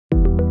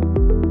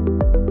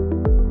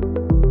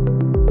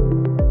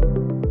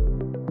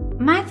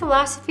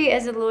philosophy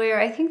as a lawyer,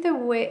 I think the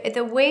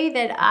way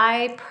that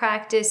I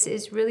practice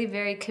is really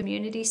very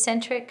community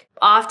centric.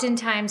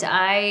 Oftentimes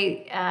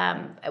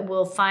I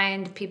will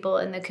find people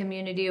in the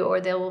community, or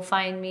they will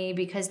find me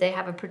because they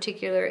have a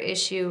particular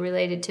issue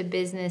related to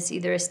business,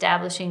 either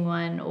establishing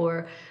one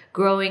or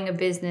growing a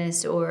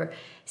business or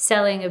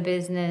selling a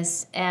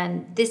business.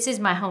 And this is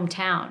my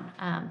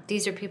hometown.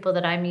 These are people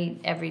that I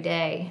meet every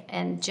day.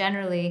 And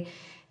generally,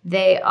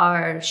 they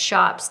are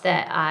shops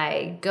that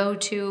I go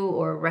to,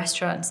 or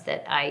restaurants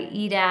that I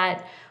eat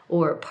at,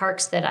 or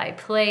parks that I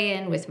play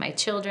in with my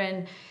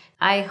children.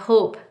 I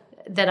hope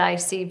that I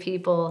see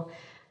people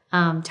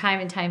time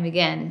and time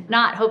again,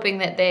 not hoping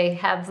that they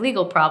have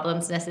legal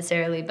problems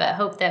necessarily, but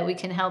hope that we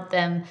can help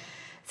them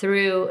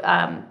through,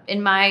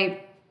 in my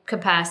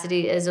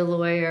capacity as a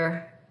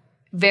lawyer,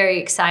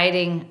 very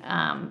exciting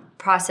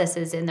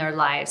processes in their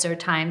lives, or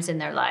times in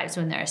their lives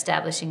when they're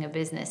establishing a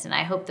business. And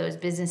I hope those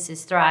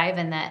businesses thrive,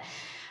 and that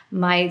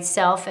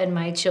myself and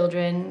my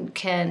children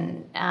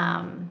can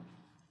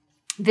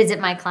visit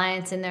my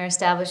clients in their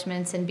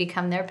establishments and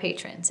become their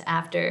patrons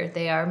after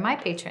they are my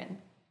patron.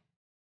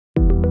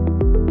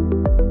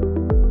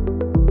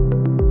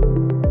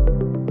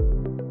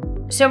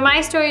 So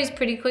my story is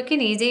pretty quick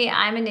and easy.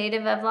 I'm a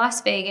native of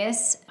Las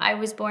Vegas. I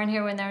was born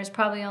here when there was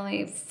probably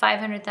only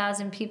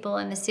 500,000 people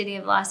in the city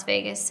of Las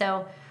Vegas.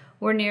 So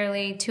we're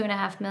nearly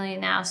 2.5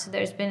 million now. So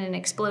there's been an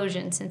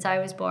explosion since I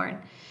was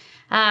born.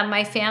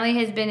 My family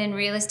has been in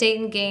real estate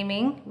and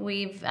gaming.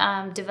 We've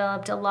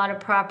developed a lot of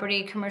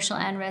property, commercial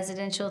and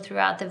residential,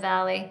 throughout the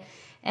valley,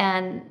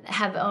 and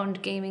have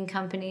owned gaming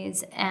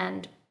companies.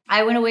 And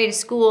I went away to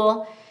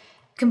school,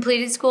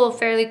 completed school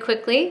fairly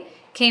quickly.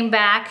 Came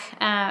back,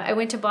 I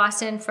went to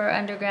Boston for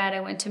undergrad, I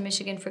went to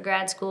Michigan for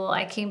grad school.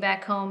 I came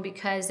back home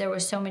because there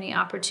were so many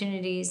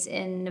opportunities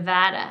in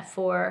Nevada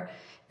for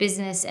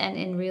business and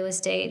in real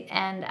estate,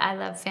 and I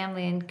love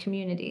family and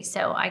community,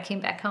 so I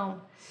came back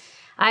home.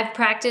 I've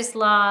practiced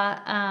law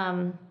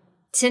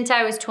since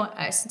I was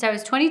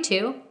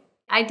 22.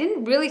 I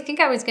didn't really think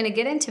I was going to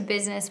get into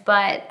business,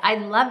 but I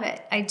love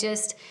it.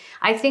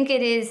 I think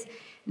it is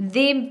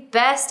the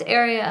best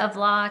area of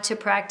law to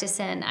practice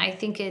in. I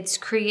think it's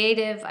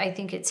creative. I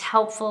think it's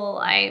helpful.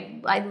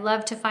 I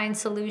love to find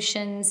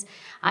solutions.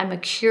 I'm a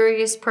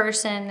curious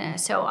person.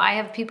 So I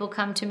have people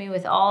come to me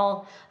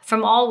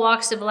from all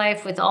walks of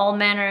life, with all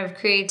manner of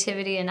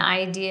creativity and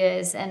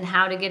ideas, and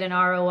how to get an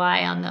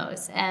ROI on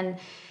those. And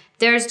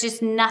there's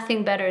just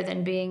nothing better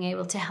than being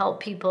able to help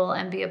people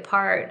and be a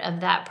part of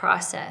that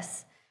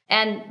process.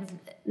 And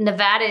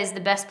Nevada is the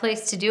best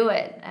place to do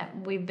it.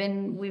 We've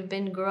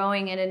been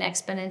growing at an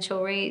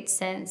exponential rate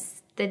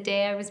since the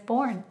day I was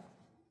born.